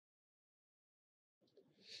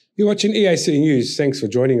You're watching EAC News. Thanks for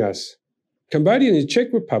joining us. Cambodia and the Czech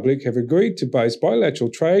Republic have agreed to boost bilateral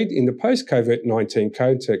trade in the post-COVID-19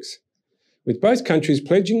 context, with both countries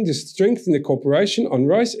pledging to strengthen the cooperation on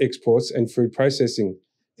rice exports and food processing.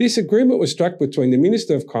 This agreement was struck between the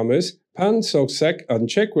Minister of Commerce, Pan Sorasak, and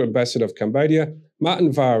Czech Ambassador of Cambodia,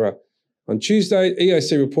 Martin Vavra. On Tuesday,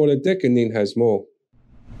 EAC reporter Decca Nin has more.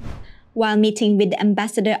 While meeting with the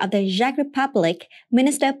ambassador of the Czech Republic,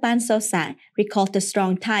 Minister Pan Sorasak recalled the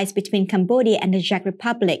strong ties between Cambodia and the Czech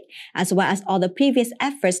Republic, as well as all the previous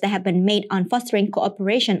efforts that have been made on fostering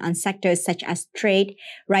cooperation on sectors such as trade,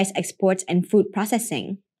 rice exports, and food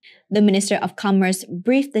processing. The Minister of Commerce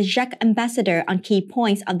briefed the Czech ambassador on key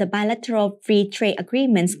points of the bilateral free trade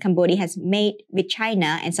agreements Cambodia has made with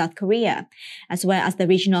China and South Korea, as well as the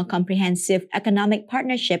regional comprehensive economic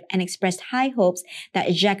partnership, and expressed high hopes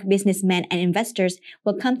that Czech businessmen and investors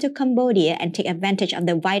will come to Cambodia and take advantage of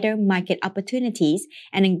the wider market opportunities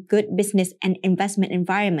and a good business and investment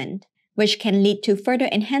environment, which can lead to further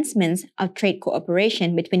enhancements of trade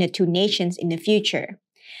cooperation between the two nations in the future.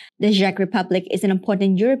 The Czech Republic is an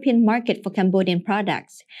important European market for Cambodian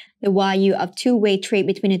products. The value of two-way trade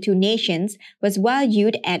between the two nations was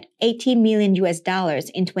valued at $80 million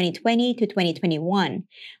in 2020 to 2021,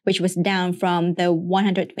 which was down from the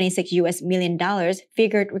 $126 million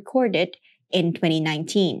figure recorded in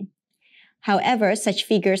 2019. However, such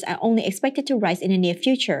figures are only expected to rise in the near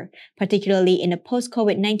future, particularly in a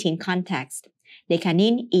post-COVID-19 context. Decca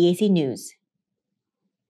Nin, EAC News.